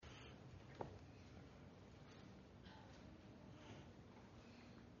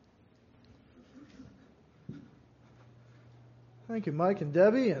Thank you, Mike and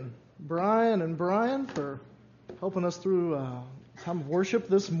Debbie and Brian for helping us through time of worship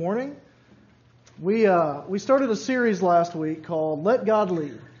this morning. We started a series last week called Let God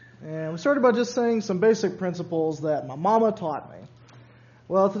Lead. And we started by just saying some basic principles that my mama taught me.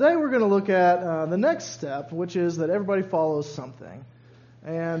 Well, today we're going to look at the next step, which is that everybody follows something.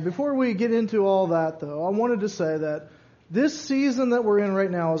 And before we get into all that, though, I wanted to say that this season that we're in right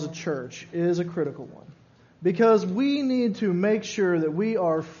now as a church is a critical one. Because we need to make sure that we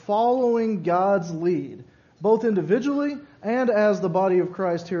are following God's lead, both individually and as the body of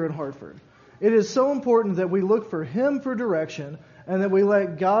Christ here in Hartford. It is so important that we look for Him for direction and that we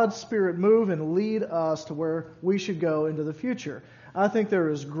let God's Spirit move and lead us to where we should go into the future. I think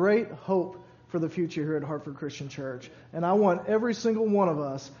there is great hope for the future here at Hartford Christian Church, and I want every single one of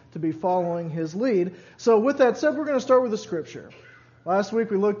us to be following His lead. So with that said, we're going to start with the Scripture. Last week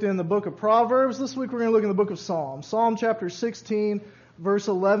we looked in the book of Proverbs. This week we're going to look in the book of Psalms. Psalm chapter 16, verse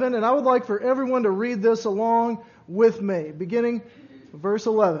 11. And I would like for everyone to read this along with me. Beginning verse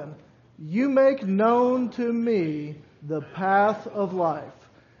 11. You make known to me the path of life.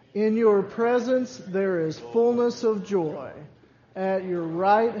 In your presence there is fullness of joy. At your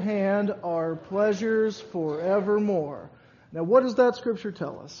right hand are pleasures forevermore. Now what does that scripture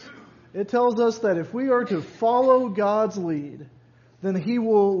tell us? It tells us that if we are to follow God's lead, then He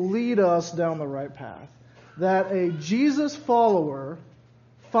will lead us down the right path. That a Jesus follower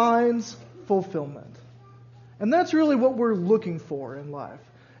finds fulfillment. And that's really what we're looking for in life.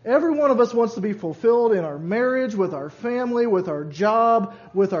 Every one of us wants to be fulfilled in our marriage, with our family, with our job,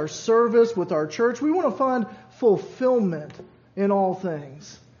 with our service, with our church. We want to find fulfillment in all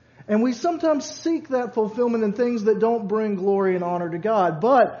things. And we sometimes seek that fulfillment in things that don't bring glory and honor to God.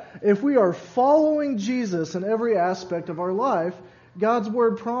 But if we are following Jesus in every aspect of our life, God's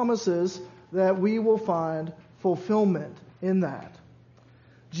Word promises that we will find fulfillment in that.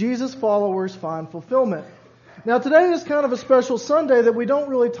 Jesus followers find fulfillment. Now today is kind of a special Sunday that we don't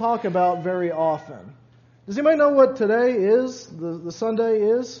really talk about very often. Does anybody know what today is? The Sunday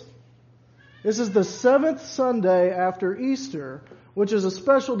is? This is the 7th Sunday after Easter, which is a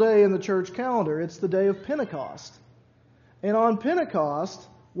special day in the church calendar. It's the day of Pentecost. And on Pentecost,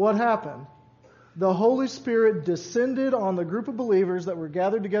 what happened? The Holy Spirit descended on the group of believers that were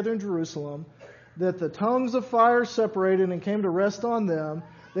gathered together in Jerusalem, that the tongues of fire separated and came to rest on them.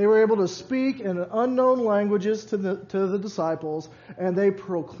 They were able to speak in unknown languages to the disciples, and they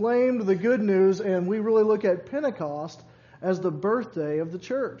proclaimed the good news, and we really look at Pentecost as the birthday of the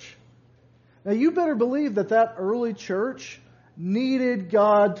church. Now you better believe that early church needed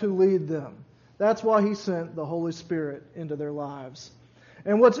God to lead them. That's why He sent the Holy Spirit into their lives.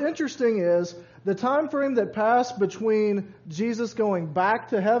 And what's interesting is the time frame that passed between Jesus going back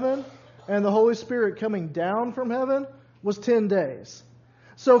to heaven and the Holy Spirit coming down from heaven was 10 days.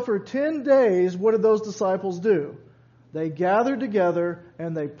 So for 10 days, what did those disciples do? They gathered together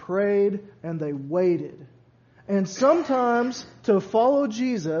and they prayed and they waited. And sometimes to follow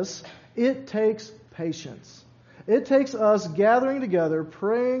Jesus, it takes patience. It takes us gathering together,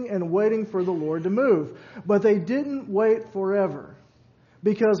 praying and waiting for the Lord to move. But they didn't wait forever.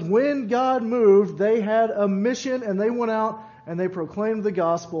 Because when God moved, they had a mission and they went out and they proclaimed the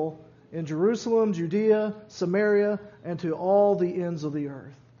gospel in Jerusalem, Judea, Samaria, and to all the ends of the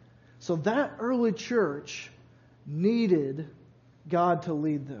earth. So that early church needed God to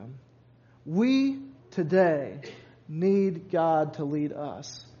lead them. We today need God to lead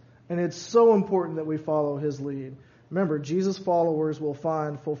us. And it's so important that we follow His lead. Remember, Jesus followers will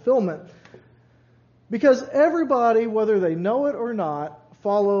find fulfillment. Because everybody, whether they know it or not,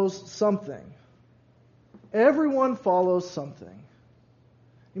 follows something. Everyone follows something.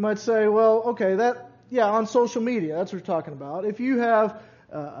 You might say, well, okay, on social media, that's what we're talking about. If you have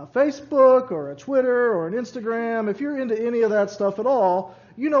a Facebook or a Twitter or an Instagram, if you're into any of that stuff at all,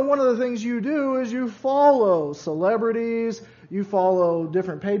 you know one of the things you do is you follow celebrities, you follow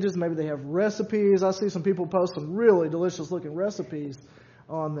different pages, maybe they have recipes. I see some people post some really delicious looking recipes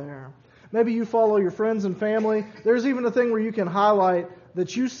on there. Maybe you follow your friends and family. There's even a thing where you can highlight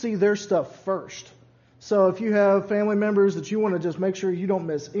that you see their stuff first. So if you have family members that you want to just make sure you don't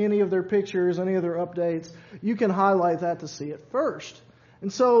miss any of their pictures, any of their updates, you can highlight that to see it first.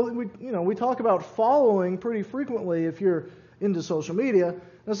 And so we talk about following pretty frequently if you're into social media.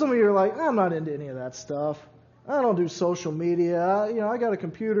 Now some of you are like, I'm not into any of that stuff. I don't do social media. I got a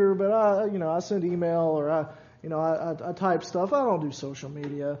computer, but I send email or I type stuff. I don't do social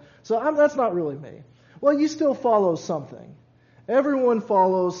media. So that's not really me. Well, you still follow something. Everyone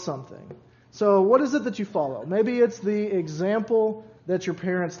follows something. So what is it that you follow? Maybe it's the example that your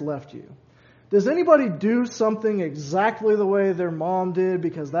parents left you. Does anybody do something exactly the way their mom did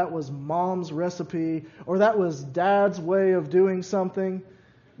because that was mom's recipe or that was dad's way of doing something?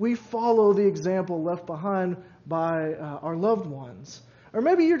 We follow the example left behind by our loved ones. Or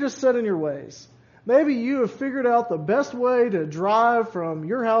maybe you're just set in your ways. Maybe you have figured out the best way to drive from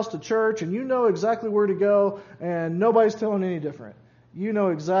your house to church and you know exactly where to go and nobody's telling any different. You know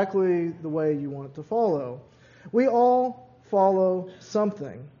exactly the way you want it to follow. We all follow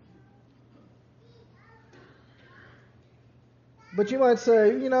something. But you might say,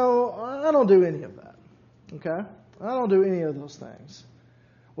 I don't do any of that. Okay? I don't do any of those things.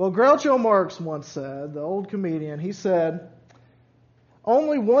 Well, Groucho Marx once said, the old comedian, he said,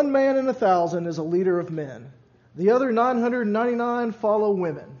 only one man in 1,000 is a leader of men. The other 999 follow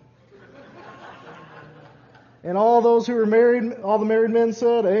women. And all those who were married, all the married men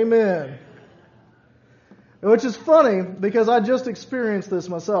said, amen. Which is funny because I just experienced this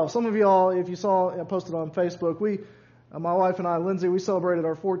myself. Some of y'all, if you saw, I posted on Facebook, my wife and I, Lindsay, we celebrated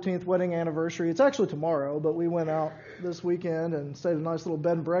our 14th wedding anniversary. It's actually tomorrow, but we went out this weekend and stayed at a nice little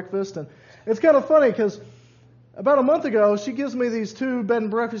bed and breakfast. And it's kind of funny because about a month ago, she gives me these 2 bed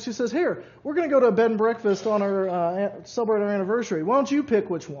and breakfasts. She says, here, we're going to go to a bed and breakfast on our celebrate our anniversary. Why don't you pick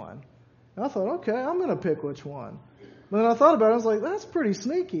which one? And I thought, okay, I'm going to pick which one. But then I thought about it. I was like, that's pretty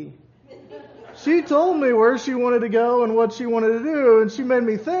sneaky. She told me where she wanted to go and what she wanted to do, and she made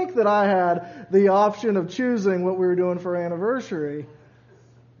me think that I had the option of choosing what we were doing for our anniversary.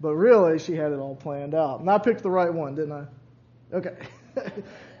 But really, she had it all planned out. And I picked the right one, didn't I? Okay.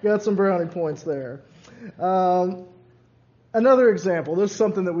 Got some brownie points there. Another example. This is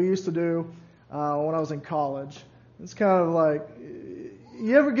something that we used to do when I was in college. It's kind of like,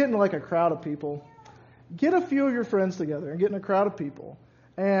 you ever get in like a crowd of people? Get a few of your friends together and get in a crowd of people.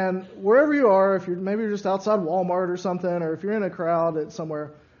 And wherever you are, if maybe you're just outside Walmart or something, or if you're in a crowd at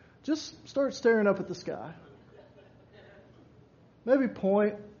somewhere, just start staring up at the sky. Maybe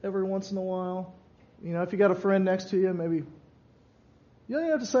point every once in a while. If you got a friend next to you, maybe you don't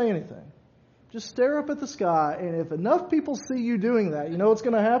even have to say anything. Just stare up at the sky, and if enough people see you doing that, you know what's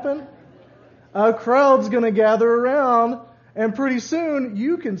going to happen? A crowd's going to gather around, and pretty soon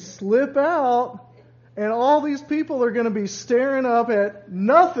you can slip out. And all these people are going to be staring up at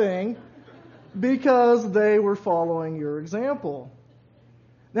nothing because they were following your example.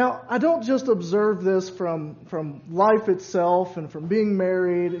 Now, I don't just observe this from life itself and from being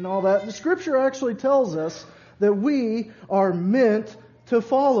married and all that. The Scripture actually tells us that we are meant to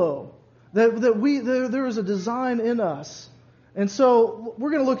follow. That there is a design in us. And so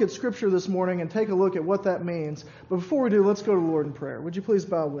we're going to look at Scripture this morning and take a look at what that means. But before we do, let's go to the Lord in prayer. Would you please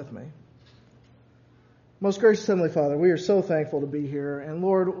bow with me? Most gracious Heavenly Father, we are so thankful to be here. And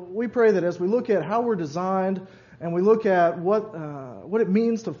Lord, we pray that as we look at how we're designed and we look at what it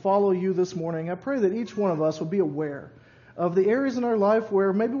means to follow you this morning, I pray that each one of us will be aware of the areas in our life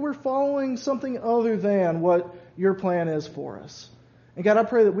where maybe we're following something other than what your plan is for us. And God, I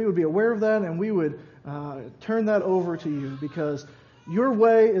pray that we would be aware of that and we would turn that over to you because your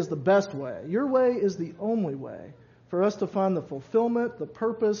way is the best way. Your way is the only way for us to find the fulfillment, the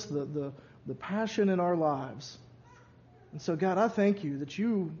purpose, the passion in our lives. And so, God, I thank you that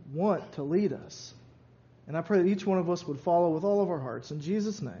you want to lead us. And I pray that each one of us would follow with all of our hearts. In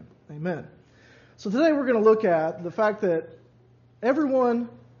Jesus' name, amen. So today we're going to look at the fact that everyone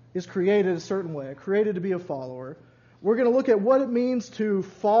is created a certain way, created to be a follower. We're going to look at what it means to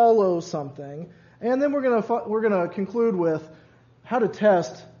follow something. And then we're going to conclude with how to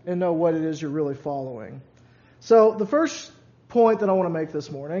test and know what it is you're really following. So the first point that I want to make this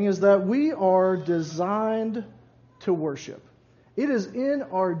morning is that we are designed to worship. It is in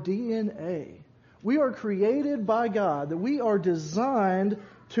our DNA. We are created by God, that we are designed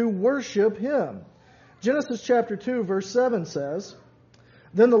to worship Him. Genesis chapter 2 verse 7 says,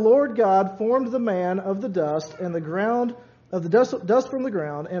 Then the Lord God formed the man of the dust and dust from the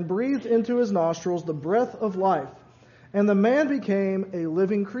ground and breathed into his nostrils the breath of life. And the man became a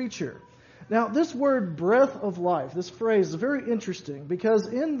living creature. Now, this word breath of life, this phrase is very interesting because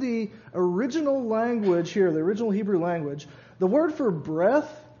in the original language here, the original Hebrew language, the word for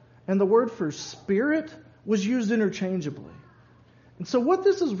breath and the word for spirit was used interchangeably. And so what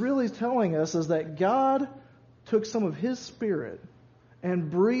this is really telling us is that God took some of His Spirit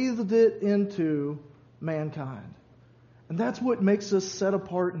and breathed it into mankind. And that's what makes us set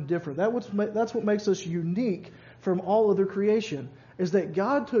apart and different. That's what makes us unique from all other creation, is that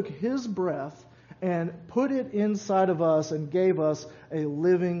God took His breath and put it inside of us and gave us a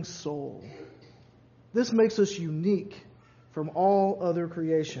living soul. This makes us unique from all other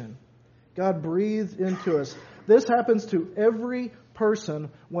creation. God breathed into us. This happens to every person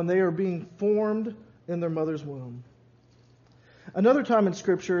when they are being formed in their mother's womb. Another time in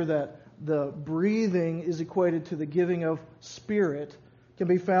Scripture that the breathing is equated to the giving of Spirit can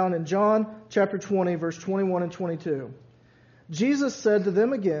be found in John chapter 20, verse 21 and 22. Jesus said to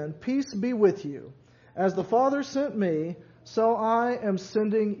them again, "Peace be with you. As the Father sent me, so I am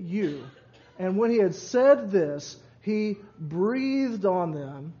sending you." And when he had said this, he breathed on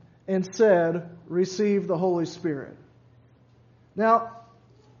them and said, "Receive the Holy Spirit." Now,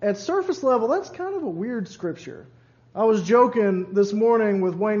 at surface level, that's kind of a weird scripture. I was joking this morning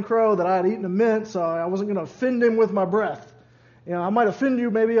with Wayne Crow that I had eaten a mint, so I wasn't going to offend him with my breath. I might offend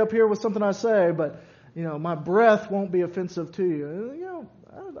you maybe up here with something I say, but, my breath won't be offensive to you.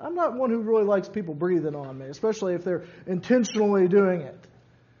 I'm not one who really likes people breathing on me, especially if they're intentionally doing it.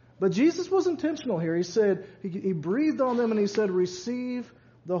 But Jesus was intentional here. He said, he breathed on them and he said, "Receive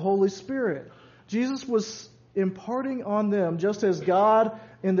the Holy Spirit." Jesus was imparting on them, just as God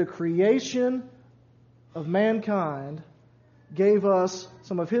in the creation of mankind gave us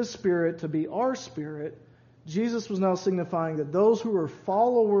some of His Spirit to be our spirit. Jesus was now signifying that those who are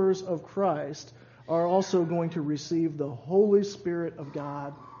followers of Christ are also going to receive the Holy Spirit of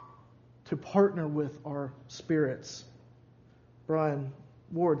God to partner with our spirits. Brian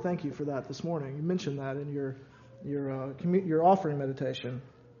Ward, thank you for that this morning. You mentioned that in your offering meditation.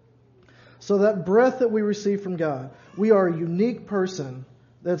 So that breath that we receive from God, we are a unique person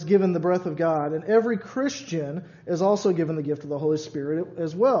that's given the breath of God, and every Christian is also given the gift of the Holy Spirit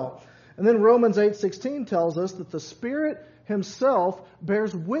as well. And then Romans 8:16 tells us that the Spirit Himself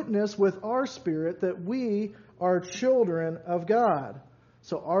bears witness with our spirit that we are children of God.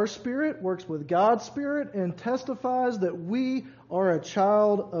 So our spirit works with God's Spirit and testifies that we are a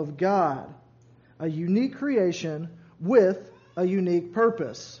child of God, a unique creation with a unique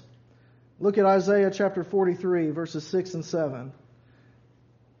purpose. Look at Isaiah chapter 43, verses 6 and 7.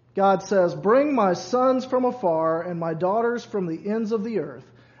 God says, "Bring my sons from afar and my daughters from the ends of the earth,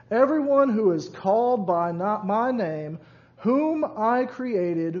 everyone who is called by not my name, whom I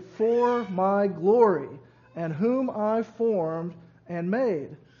created for my glory, and whom I formed and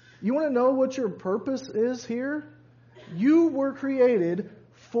made." You want to know what your purpose is here? You were created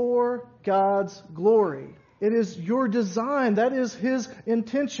for God's glory. It is your design. That is His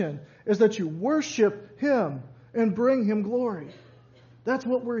intention, is that you worship Him and bring Him glory. That's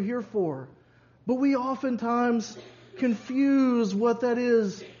what we're here for. But we oftentimes confuse what that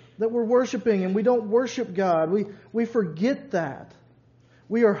is that we're worshiping, and we don't worship God. We forget that.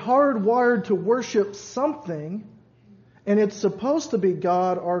 We are hardwired to worship something, and it's supposed to be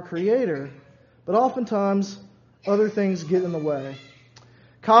God, our Creator. But oftentimes, other things get in the way.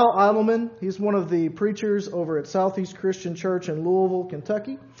 Kyle Idleman, he's one of the preachers over at Southeast Christian Church in Louisville,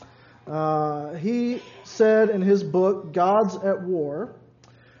 Kentucky. He said in his book, Gods at War,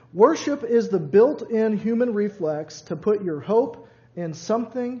 "Worship is the built-in human reflex to put your hope in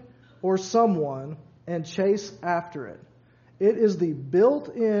something or someone and chase after it." It is the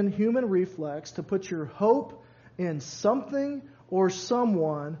built-in human reflex to put your hope in something or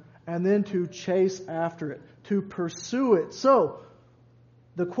someone and then to chase after it, to pursue it. So,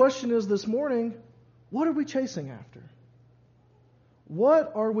 the question is this morning, what are we chasing after?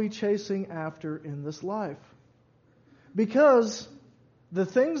 What are we chasing after in this life? Because the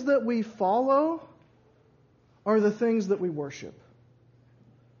things that we follow are the things that we worship.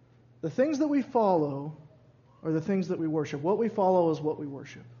 The things that we follow are the things that we worship. What we follow is what we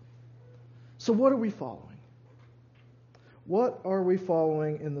worship. So what are we following? What are we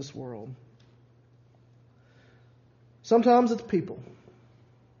following in this world? Sometimes it's people.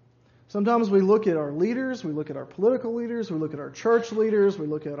 Sometimes we look at our leaders, we look at our political leaders, we look at our church leaders, we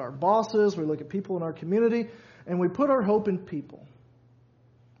look at our bosses, we look at people in our community, and we put our hope in people.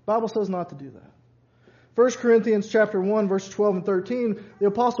 The Bible says not to do that. 1 Corinthians chapter 1, verse 12 and 13, the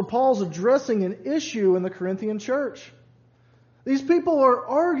Apostle Paul is addressing an issue in the Corinthian church. These people are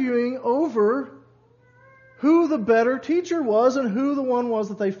arguing over who the better teacher was and who the one was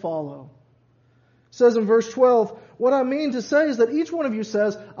that they follow. It says in verse 12, "What I mean to say is that each one of you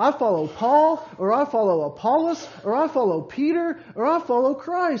says, 'I follow Paul,' or 'I follow Apollos,' or 'I follow Peter,' or 'I follow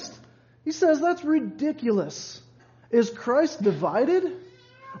Christ.'" He says that's ridiculous. Is Christ divided?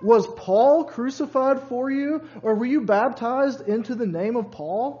 Was Paul crucified for you? Or were you baptized into the name of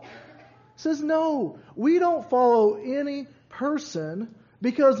Paul? He says, no, we don't follow any person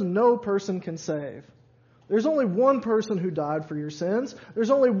because no person can save. There's only one person who died for your sins.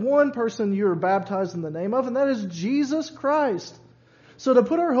 There's only one person you are baptized in the name of, and that is Jesus Christ. So to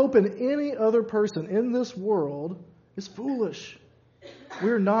put our hope in any other person in this world is foolish.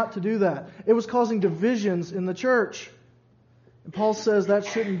 We're not to do that. It was causing divisions in the church. And Paul says that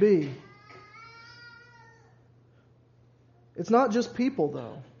shouldn't be. It's not just people,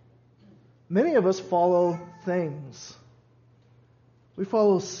 though. Many of us follow things. We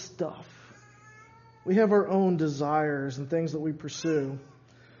follow stuff. We have our own desires and things that we pursue.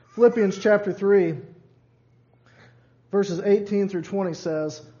 Philippians chapter 3, verses 18 through 20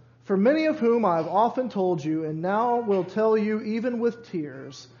 says, "For many of whom I have often told you, and now will tell you even with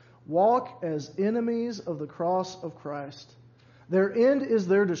tears, walk as enemies of the cross of Christ. Their end is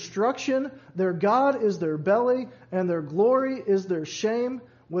their destruction, their God is their belly, and their glory is their shame,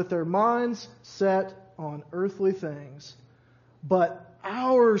 with their minds set on earthly things. But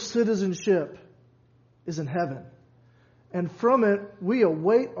our citizenship is in heaven, and from it we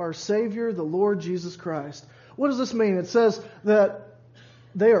await our Savior, the Lord Jesus Christ." What does this mean? It says that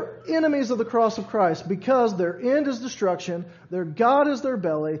they are enemies of the cross of Christ because their end is destruction, their God is their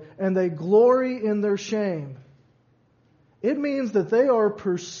belly, and they glory in their shame. It means that they are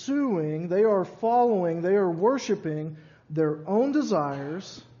pursuing, they are following, they are worshiping their own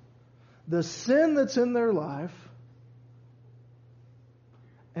desires, the sin that's in their life,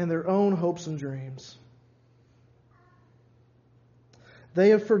 and their own hopes and dreams. They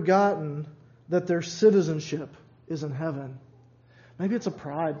have forgotten that their citizenship is in heaven. Maybe it's a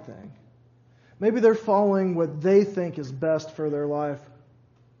pride thing. Maybe they're following what they think is best for their life.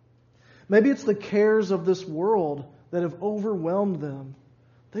 Maybe it's the cares of this world that have overwhelmed them.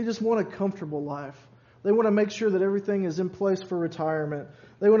 They just want a comfortable life. They want to make sure that everything is in place for retirement.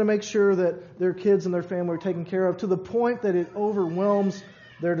 They want to make sure that their kids and their family are taken care of to the point that it overwhelms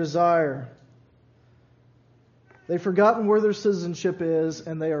their desire. They've forgotten where their citizenship is,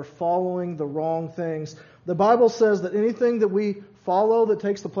 and they are following the wrong things. The Bible says that anything that we follow that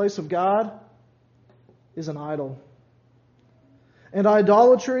takes the place of God is an idol. And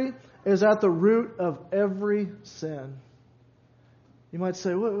idolatry is at the root of every sin. You might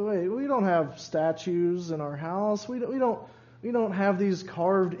say, wait, we don't have statues in our house. We don't have these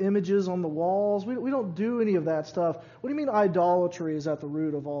carved images on the walls. We don't do any of that stuff. What do you mean idolatry is at the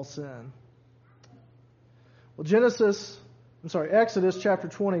root of all sin? Well, Exodus chapter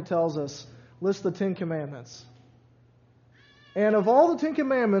 20 tells us, lists the 10 Commandments. And of all the 10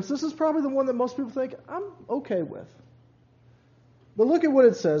 Commandments, this is probably the one that most people think, I'm okay with. But look at what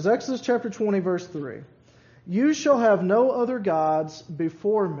it says. Exodus chapter 20, verse 3. "You shall have no other gods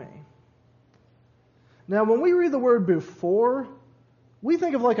before me." Now, when we read the word before, we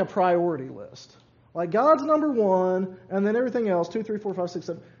think of like a priority list. Like God's number one, and then everything else, 2, 3, 4, 5, 6,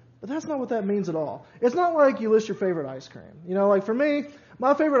 7. But that's not what that means at all. It's not like you list your favorite ice cream. You know, like for me,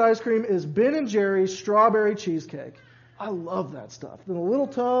 my favorite ice cream is Ben & Jerry's strawberry cheesecake. I love that stuff. In a little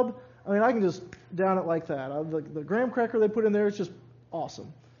tub, I mean, I can just down it like that. The graham cracker they put in there is just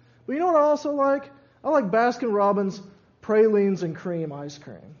awesome. But you know what I also like? I like Baskin Robbins pralines and cream ice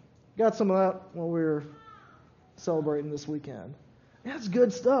cream. Got some of that when we were celebrating this weekend. That's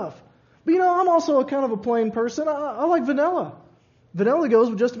good stuff. But you know, I'm also kind of a plain person. I like vanilla. Vanilla goes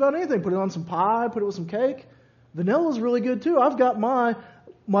with just about anything. Put it on some pie, put it with some cake. Vanilla is really good too. I've got my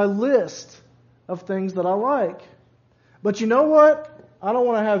list of things that I like. But you know what? I don't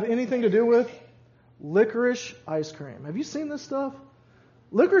want to have anything to do with licorice ice cream. Have you seen this stuff?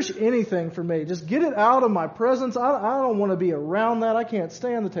 Licorice anything for me. Just get it out of my presence. I don't want to be around that. I can't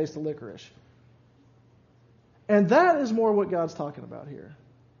stand the taste of licorice. And that is more what God's talking about here.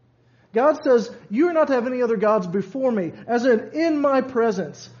 God says, you are not to have any other gods before me, as in my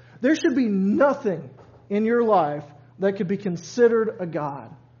presence. There should be nothing in your life that could be considered a god.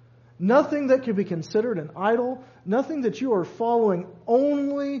 Nothing that could be considered an idol. Nothing that you are following.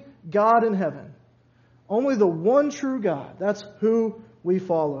 Only God in heaven. Only the one true God. That's who we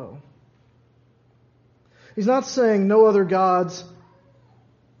follow. He's not saying no other gods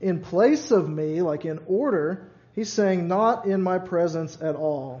in place of me, like in order. He's saying not in my presence at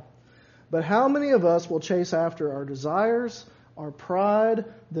all. But how many of us will chase after our desires, our pride,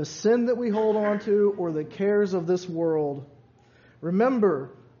 the sin that we hold on to, or the cares of this world?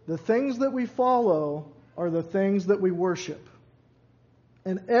 Remember, the things that we follow are the things that we worship.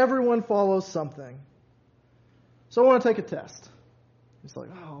 And everyone follows something. So I want to take a test. It's like,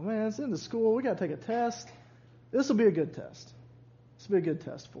 oh man, it's into school. We got to take a test. This will be a good test. This will be a good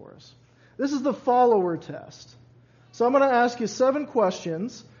test for us. This is the follower test. So I'm going to ask you 7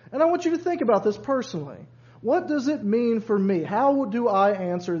 questions. And I want you to think about this personally. What does it mean for me? How do I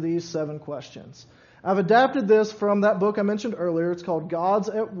answer these 7 questions? I've adapted this from that book I mentioned earlier. It's called Gods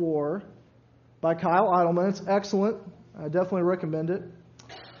at War by Kyle Idleman. It's excellent. I definitely recommend it.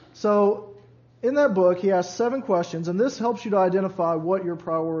 So in that book, he asks 7 questions, and this helps you to identify what your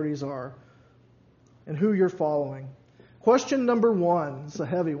priorities are and who you're following. Question number 1, it's a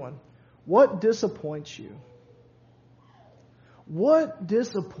heavy one. What disappoints you? What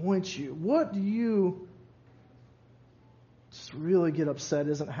disappoints you? What do you just really get upset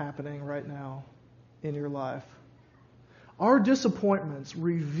isn't happening right now in your life? Our disappointments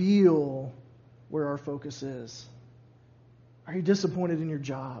reveal where our focus is. Are you disappointed in your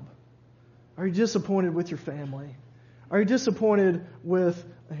job? Are you disappointed with your family? Are you disappointed with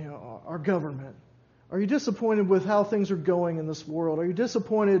our government? Are you disappointed with how things are going in this world? Are you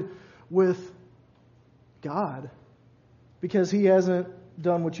disappointed with God because He hasn't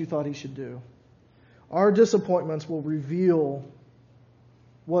done what you thought He should do? Our disappointments will reveal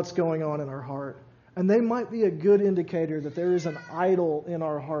what's going on in our heart. And they might be a good indicator that there is an idol in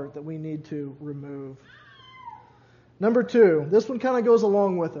our heart that we need to remove. Number 2, this one kind of goes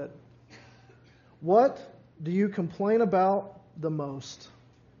along with it. What do you complain about the most?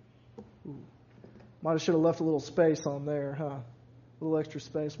 Might have should have left a little space on there, huh? A little extra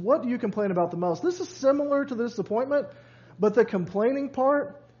space. What do you complain about the most? This is similar to the disappointment, but the complaining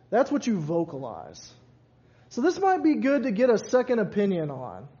part, that's what you vocalize. So this might be good to get a second opinion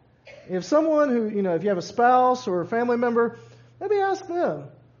on. If someone who, if you have a spouse or a family member, maybe ask them,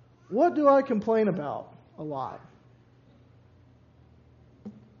 what do I complain about a lot?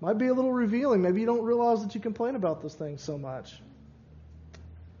 Might be a little revealing. Maybe you don't realize that you complain about those things so much.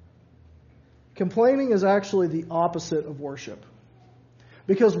 Complaining is actually the opposite of worship.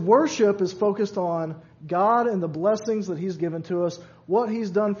 Because worship is focused on God and the blessings that He's given to us, what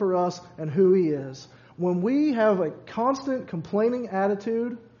He's done for us, and who He is. When we have a constant complaining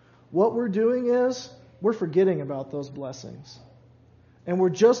attitude, what we're doing is we're forgetting about those blessings. And we're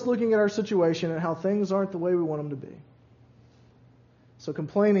just looking at our situation and how things aren't the way we want them to be. So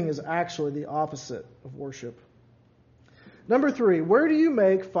complaining is actually the opposite of worship. Number 3, where do you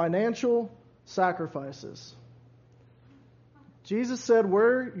make financial sacrifices? Jesus said,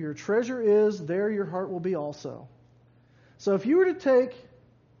 where your treasure is, there your heart will be also. So if you were to take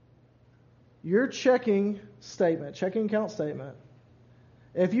your checking account statement,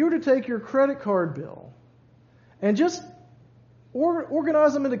 if you were to take your credit card bill and just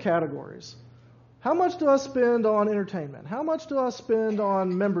organize them into categories. How much do I spend on entertainment? How much do I spend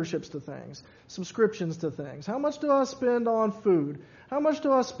on memberships to things, subscriptions to things? How much do I spend on food? How much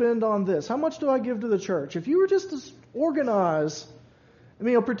do I spend on this? How much do I give to the church? If you were just to organize,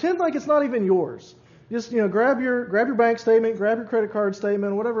 pretend like it's not even yours. Just, grab your bank statement, grab your credit card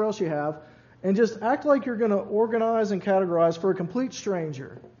statement, whatever else you have, and just act like you're going to organize and categorize for a complete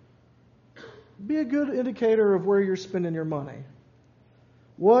stranger. Be a good indicator of where you're spending your money.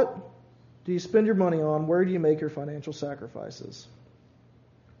 What do you spend your money on? Where do you make your financial sacrifices?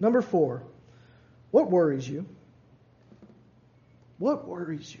 Number 4, what worries you? What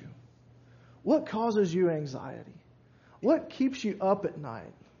worries you? What causes you anxiety? What keeps you up at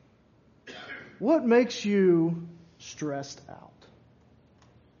night? What makes you stressed out?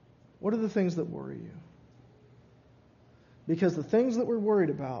 What are the things that worry you? Because the things that we're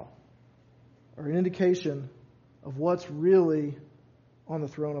worried about are an indication of what's really on the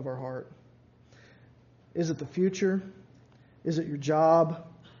throne of our heart. Is it the future? Is it your job?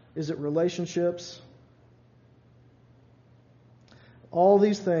 Is it relationships? All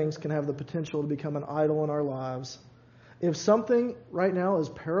these things can have the potential to become an idol in our lives. If something right now is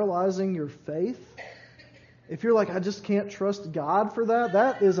paralyzing your faith, if you're like, I just can't trust God for that,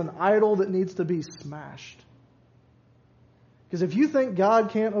 that is an idol that needs to be smashed. Because if you think God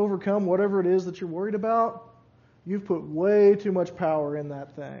can't overcome whatever it is that you're worried about, you've put way too much power in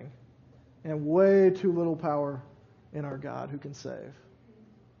that thing. And way too little power in our God who can save.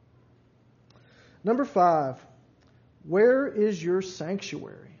 Number 5, where is your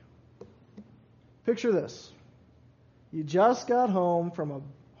sanctuary? Picture this. You just got home from a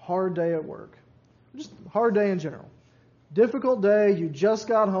hard day at work. Just a hard day in general. Difficult day, you just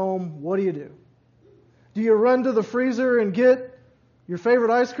got home. What do? Do you run to the freezer and get your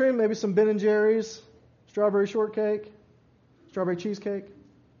favorite ice cream? Maybe some Ben & Jerry's, strawberry shortcake, strawberry cheesecake?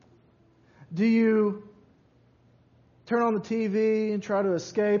 Do you turn on the TV and try to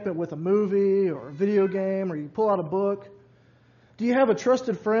escape it with a movie or a video game, or you pull out a book? Do you have a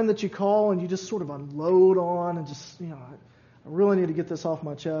trusted friend that you call and you just sort of unload on and just, I really need to get this off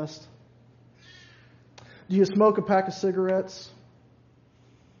my chest? Do you smoke a pack of cigarettes?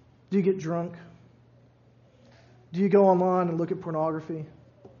 Do you get drunk? Do you go online and look at pornography?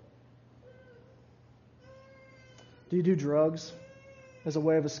 Do you do drugs as a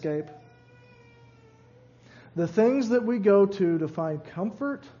way of escape? The things that we go to find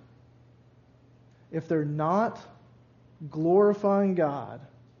comfort if they're not glorifying God,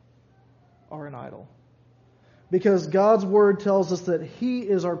 are an idol. Because God's Word tells us that He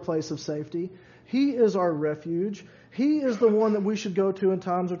is our place of safety. He is our refuge. He is the one that we should go to in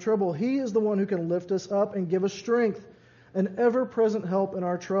times of trouble. He is the one who can lift us up and give us strength, an ever-present help in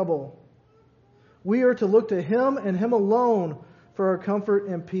our trouble. We are to look to Him and Him alone for our comfort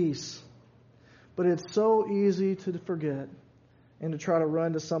and peace. But it's so easy to forget and to try to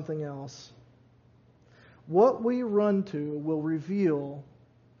run to something else. What we run to will reveal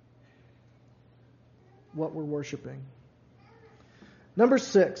what we're worshiping. Number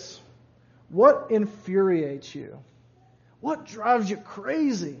 6, what infuriates you? What drives you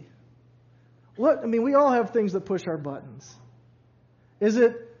crazy? We all have things that push our buttons. Is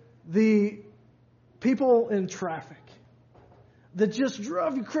it the people in traffic that just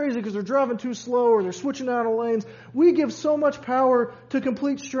drive you crazy because they're driving too slow or they're switching out of lanes? We give so much power to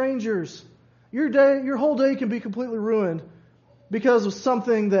complete strangers. Your whole day can be completely ruined because of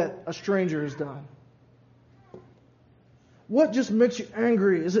something that a stranger has done. What just makes you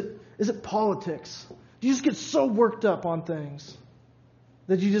angry? Is it politics? Do you just get so worked up on things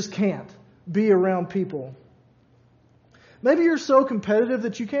that you just can't be around people? Maybe you're so competitive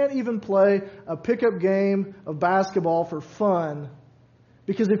that you can't even play a pickup game of basketball for fun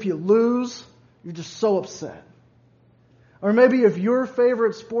because if you lose, you're just so upset. Or maybe if your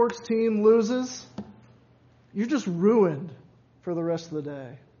favorite sports team loses, you're just ruined for the rest of the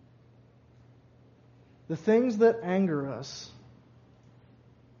day. The things that anger us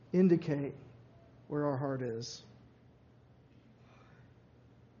indicate where our heart is.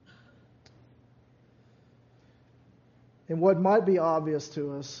 And what might be obvious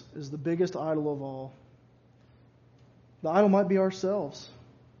to us is the biggest idol of all. The idol might be ourselves.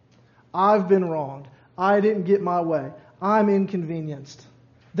 I've been wronged. I didn't get my way. I'm inconvenienced.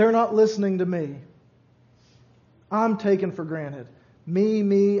 They're not listening to me. I'm taken for granted.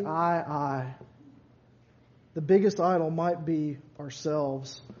 Me, I. The biggest idol might be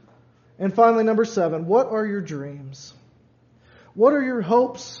ourselves. And finally, number 7, what are your dreams? What are your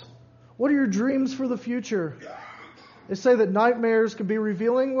hopes? What are your dreams for the future? They say that nightmares can be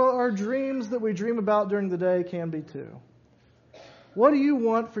revealing. Well, our dreams that we dream about during the day can be too. What do you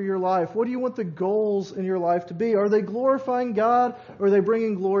want for your life? What do you want the goals in your life to be? Are they glorifying God or are they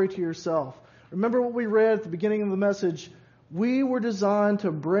bringing glory to yourself? Remember what we read at the beginning of the message. We were designed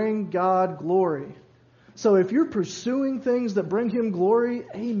to bring God glory. So if you're pursuing things that bring Him glory,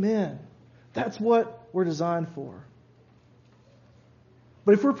 amen. That's what we're designed for.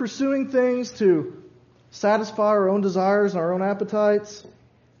 But if we're pursuing things to satisfy our own desires and our own appetites,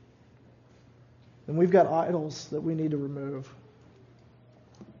 then we've got idols that we need to remove.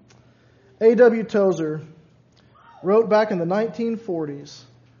 A.W. Tozer wrote back in the 1940s,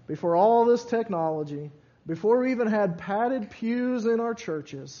 before all this technology, before we even had padded pews in our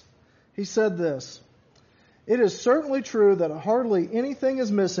churches, he said this: "It is certainly true that hardly anything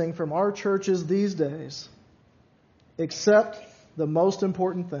is missing from our churches these days, except the most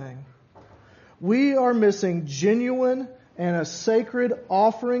important thing. We are missing genuine and a sacred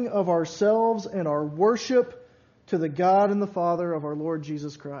offering of ourselves and our worship to the God and the Father of our Lord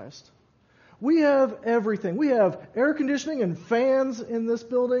Jesus Christ." We have everything. We have air conditioning and fans in this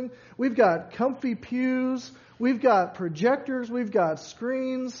building. We've got comfy pews. We've got projectors. We've got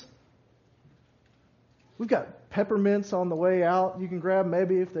screens. We've got peppermints on the way out you can grab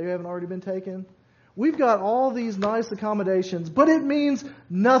maybe if they haven't already been taken. We've got all these nice accommodations, but it means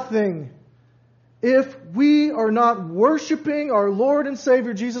nothing if we are not worshiping our Lord and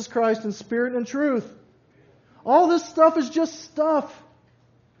Savior Jesus Christ in spirit and truth. All this stuff is just stuff.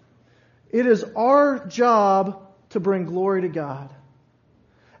 It is our job to bring glory to God.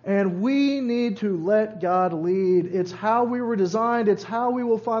 And we need to let God lead. It's how we were designed. It's how we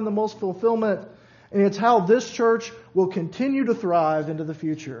will find the most fulfillment. And it's how this church will continue to thrive into the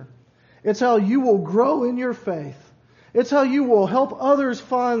future. It's how you will grow in your faith. It's how you will help others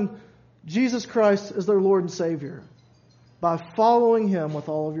find Jesus Christ as their Lord and Savior by following Him with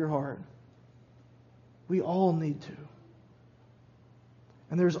all of your heart. We all need to.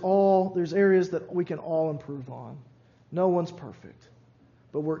 And there's areas that we can all improve on. No one's perfect.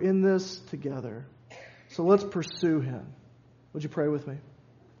 But we're in this together. So let's pursue Him. Would you pray with me?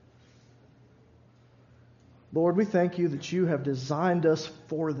 Lord, we thank You that You have designed us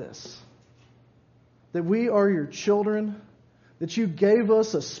for this. That we are Your children. That You gave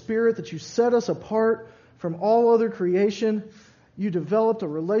us a spirit. That You set us apart from all other creation. You developed a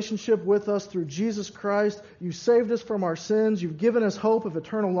relationship with us through Jesus Christ. You saved us from our sins. You've given us hope of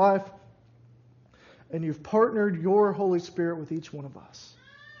eternal life. And You've partnered Your Holy Spirit with each one of us.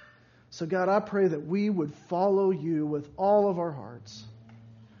 So God, I pray that we would follow you with all of our hearts.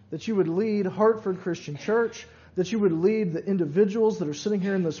 That you would lead Hartford Christian Church. That you would lead the individuals that are sitting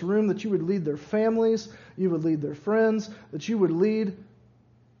here in this room. That you would lead their families. You would lead their friends. That you would lead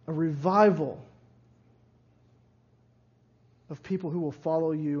a revival of people who will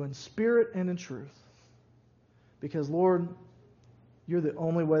follow you in spirit and in truth. Because, Lord, you're the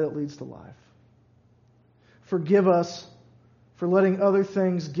only way that leads to life. Forgive us for letting other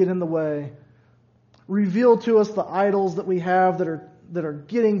things get in the way. Reveal to us the idols that we have that are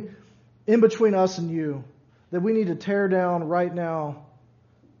getting in between us and you, that we need to tear down right now.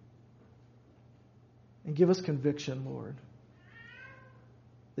 And give us conviction, Lord,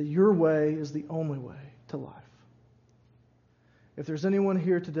 that your way is the only way to life. If there's anyone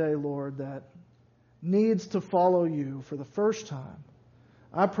here today, Lord, that needs to follow you for the first time,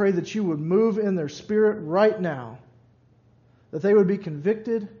 I pray that you would move in their spirit right now, that they would be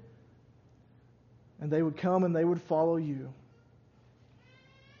convicted, and they would come and they would follow you.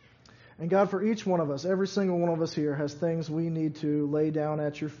 And God, for each one of us, every single one of us here has things we need to lay down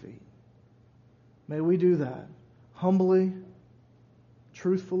at your feet. May we do that humbly,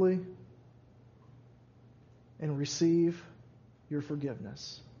 truthfully, and receive your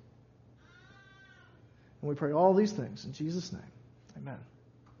forgiveness. And we pray all these things in Jesus' name. Amen.